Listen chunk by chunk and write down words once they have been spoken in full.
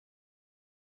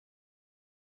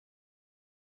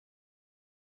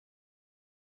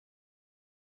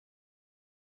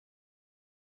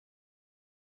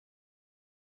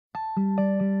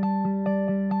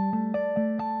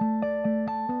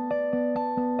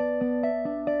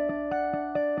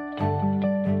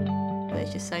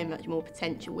There's just so much more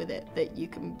potential with it that you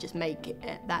can just make it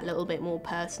that little bit more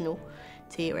personal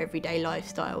to your everyday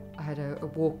lifestyle. I had a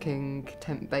walking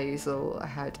temp basal, I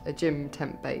had a gym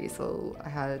temp basal, I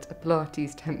had a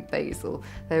Pilates temp basal.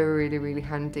 They were really, really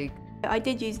handy. I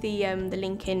did use the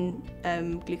Lincoln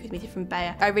glucose meter from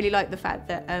Bayer. I really liked the fact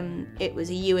that it was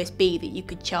a USB that you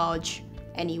could charge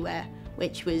anywhere,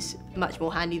 which was much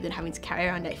more handy than having to carry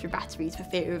around extra batteries for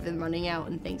fear of them running out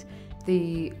and things.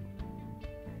 The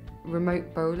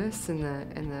remote bolus in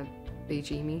the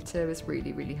BG meter was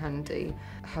really, really handy.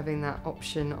 Having that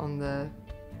option on the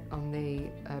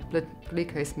blood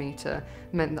glucose meter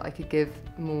meant that I could give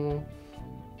more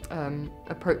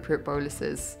appropriate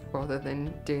boluses rather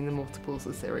than doing the multiples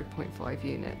of 0.5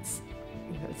 units.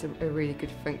 It's a really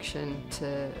good function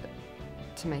to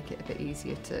make it a bit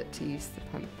easier to use the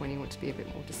pump when you want to be a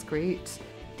bit more discreet.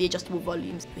 The adjustable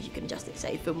volumes, because you can adjust it,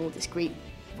 say, for more discreet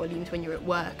volumes when you're at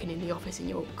work and in the office and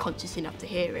you're conscious enough to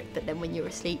hear it, but then when you're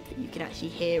asleep that you can actually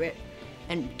hear it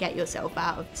and get yourself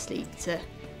out of sleep to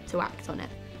act on it.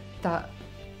 That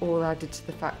all added to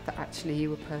the fact that actually you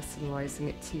were personalising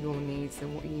it to your needs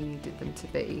and what you needed them to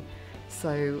be.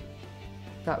 So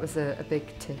that was a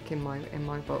big tick in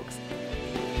my box.